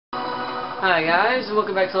Hi guys, and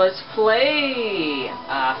welcome back to Let's Play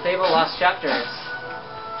Fable Lost Chapters.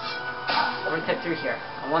 We're gonna cut through here.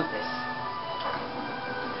 I want this.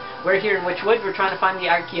 We're here in Witchwood. We're trying to find the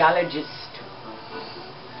archaeologist.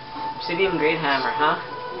 Obsidian Great Hammer, huh?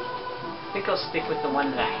 I think I'll stick with the one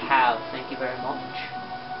that I have. Thank you very much.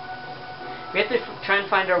 We have to try and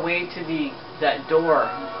find our way to that door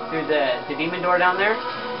through the demon door down there.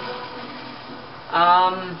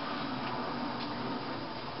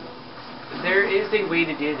 There is a way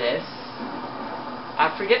to do this. I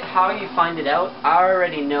forget how you find it out. I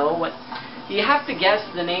already know what. You have to guess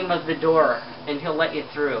the name of the door, and he'll let you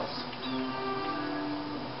through.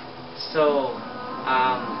 So,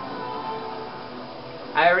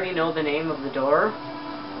 I already know the name of the door.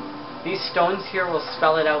 These stones here will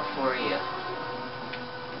spell it out for you.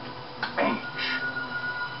 H.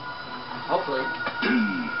 Hopefully. D.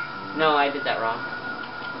 No, I did that wrong.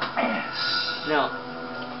 S. No.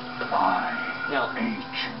 I. No.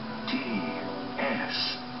 H. T. S.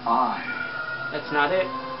 I. That's not it.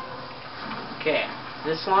 Okay.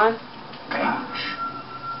 This one? H.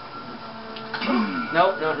 T.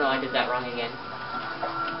 No, I did that wrong again.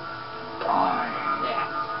 I. Yeah.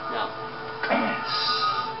 No. S.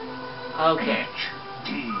 Okay. H.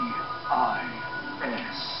 T. I.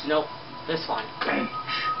 S. Nope. This one. H.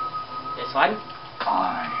 This one?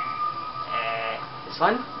 I. This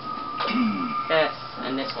one? T. Yes.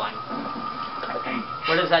 And this one. H.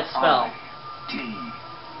 What does that spell? I. T.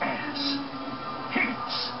 S.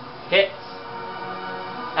 Hits. Hits.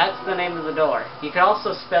 That's the name of the door. You can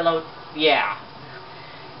also spell out, yeah,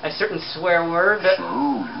 a certain swear word. So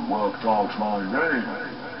you worked out my name.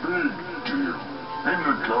 Big deal.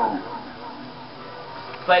 Indigo.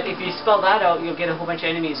 But if you spell that out, you'll get a whole bunch of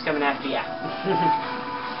enemies coming after you.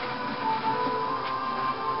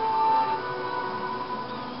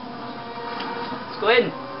 Let's go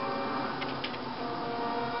in.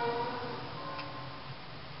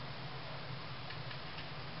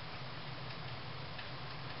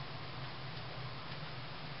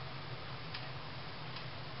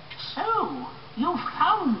 So, you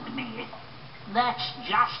found me. That's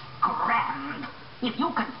just grand. If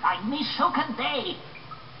you can find me, so can they.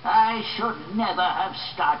 I should never have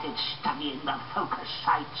started studying the focus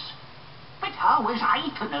sites. But how was I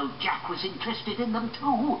to know Jack was interested in them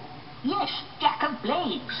too? Yes, Jack of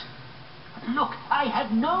Blades. Look, I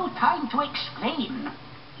have no time to explain.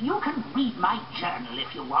 You can read my journal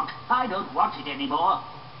if you want. I don't want it anymore.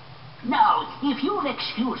 Now, if you'll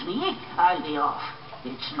excuse me, I'll be off.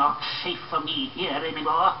 It's not safe for me here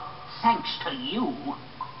anymore, thanks to you.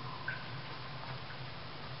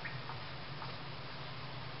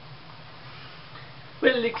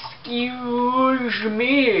 Well, excuse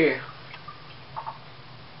me.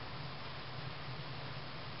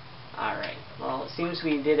 Alright, well, it seems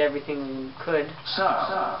we did everything we could. So,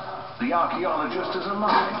 the archaeologist is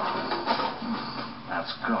alive.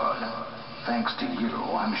 That's good. Thanks to you,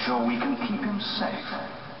 I'm sure we can keep him safe.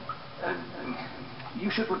 You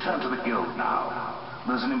should return to the guild now.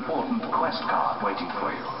 There's an important quest card waiting for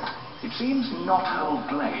you. It seems Knothold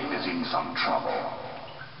Glade is in some trouble.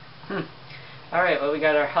 Alright, well, we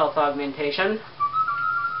got our health augmentation.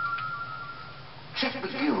 Check the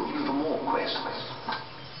guild for more quests.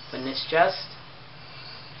 Open this chest.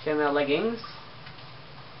 Female leggings.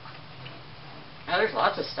 Oh, there's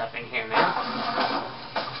lots of stuff in here, man.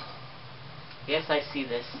 Yes, I see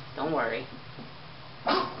this. Don't worry.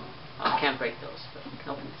 Oh, I can't break those, but I can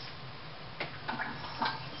open this.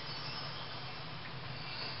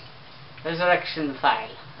 Resurrection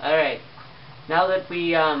file. Alright. Now that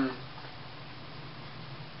we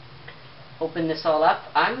open this all up,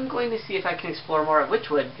 I'm going to see if I can explore more of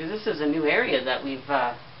Witchwood, because this is a new area that we've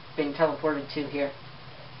been teleported to here.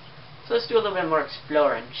 So let's do a little bit more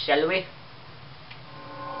exploring, shall we?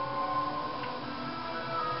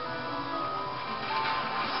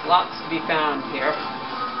 There's lots to be found here.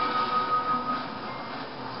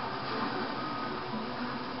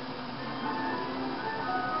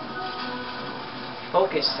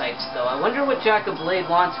 Focus sites, though. I wonder what Jack of Blade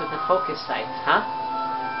wants with the focus sites, huh?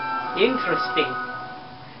 Interesting.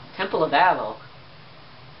 Temple of Avo.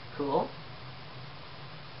 Cool.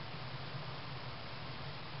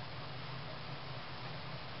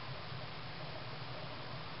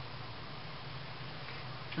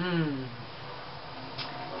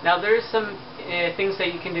 Now there's some things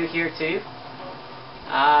that you can do here too.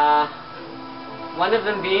 One of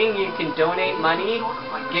them being you can donate money,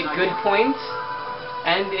 get good points,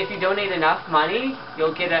 and if you donate enough money,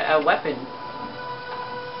 you'll get a weapon.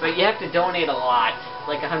 But you have to donate a lot,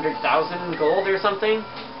 like 100,000 gold or something.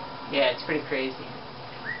 Yeah, it's pretty crazy.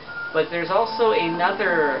 But there's also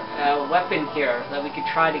another weapon here that we could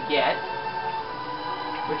try to get,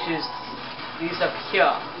 which is these up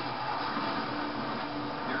here.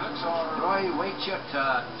 Roy, wait your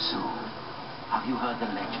turn. So, have you heard the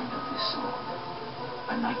legend of this sword?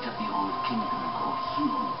 A knight of the old kingdom called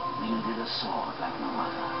Hugh wielded a sword like no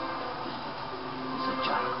other. He was a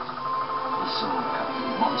giant. The sword cut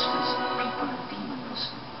through monsters, people, and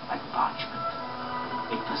demons like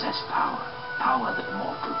parchment. It possessed power that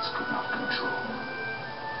mortals could not control.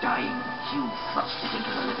 Dying, Hugh thrust it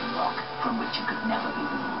into the living rock, from which it could never be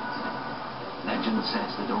removed. Legend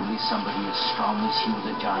says that only somebody as strong as Hugh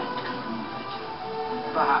the giant can move it.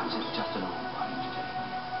 Perhaps it's just an old wives' tale.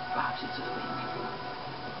 Perhaps it's a fake.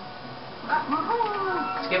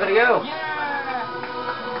 Let's give it a go.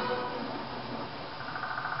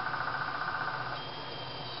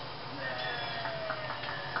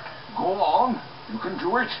 Go on. You can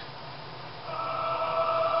do it.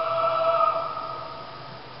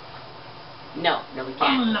 No, we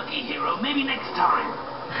can't. Unlucky hero, maybe next time.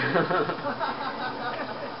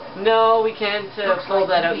 No, we can't pull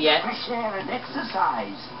that out yet. Fresh air and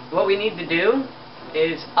exercise. What we need to do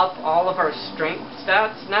is up all of our strength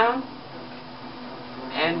stats now,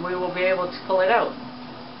 and we will be able to pull it out.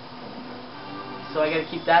 So I gotta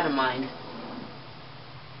keep that in mind.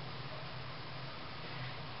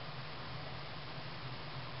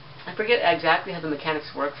 I forget exactly how the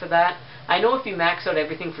mechanics work for that. I know if you max out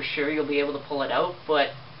everything for sure, you'll be able to pull it out,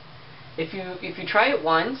 but if you try it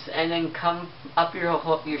once and then come up your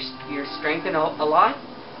strength a lot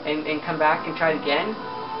and come back and try it again,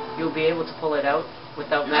 you'll be able to pull it out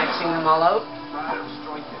without maxing them all out.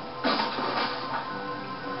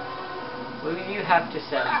 What do you have to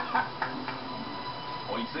say? I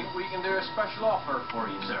think we can do a special offer for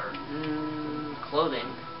you, sir. Clothing.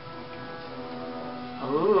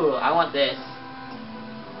 Ooh, I want this.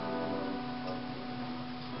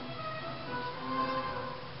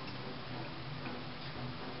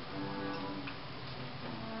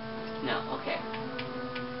 No, okay.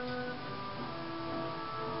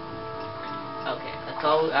 Okay, that's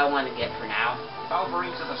all I want to get for now.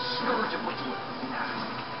 Valverine's are the scourge of witchwood.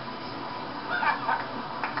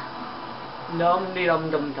 Dum de dum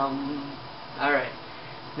dum dum. Alright.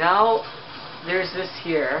 Now there's this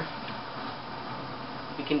here.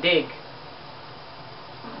 We can dig.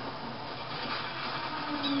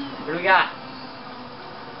 What do we got?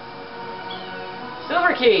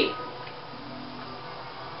 Silver key!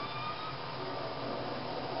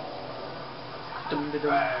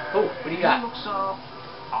 Oh, what do you got? Look, sir,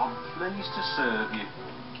 I'm pleased to serve you.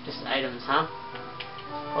 Just items, huh?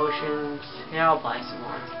 Potions. Yeah, I'll buy some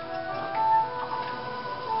more.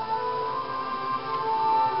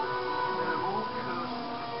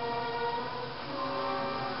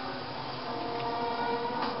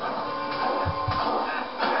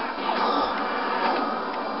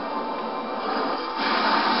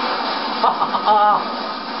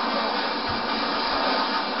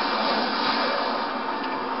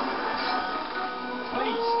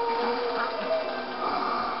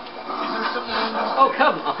 Oh,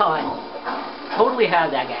 come on. Totally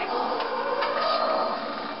had that guy.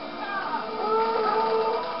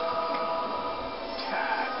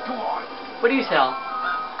 What do you sell?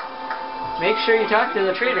 Make sure you talk to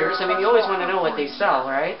the traders. I mean, you always want to know what they sell,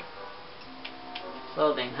 right?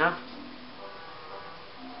 Clothing, huh?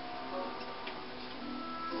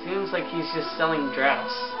 Seems like he's just selling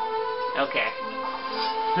dress. Okay.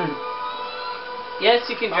 Yes,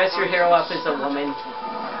 you can dress your hero up as a woman.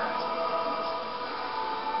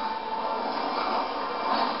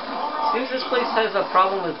 Seems this place has a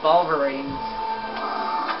problem with Wolverines.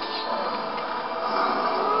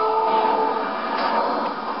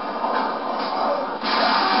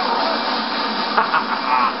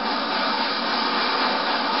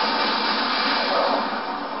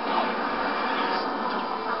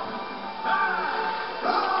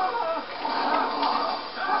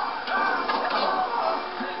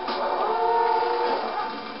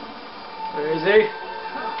 Where is he?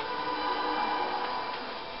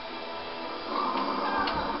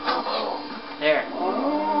 There.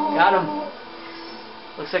 Got him.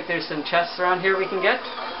 Looks like there's some chests around here we can get.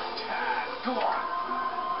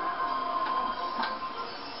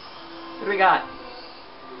 What do we got?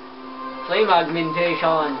 Flame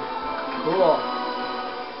augmentation. Cool.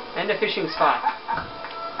 And a fishing spot.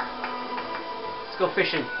 Let's go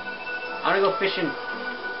fishing. I wanna go fishing.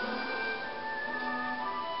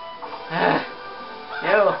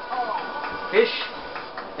 Yo. Fish.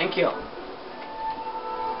 Thank you.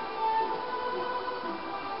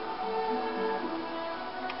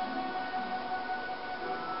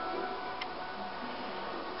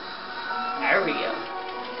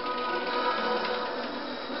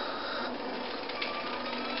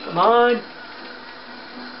 Come on.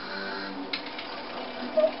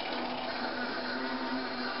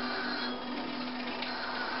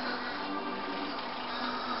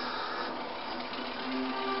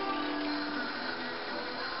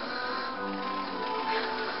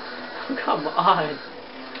 Come on.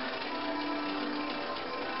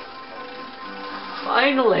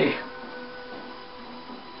 Finally.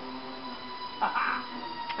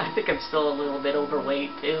 I think I'm still a little bit overweight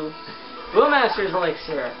too. Brewmaster's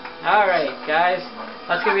Elixir. Alright, guys.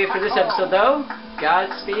 That's going to be it for this episode, though.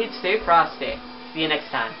 Godspeed, stay frosty. See you next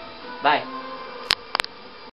time. Bye.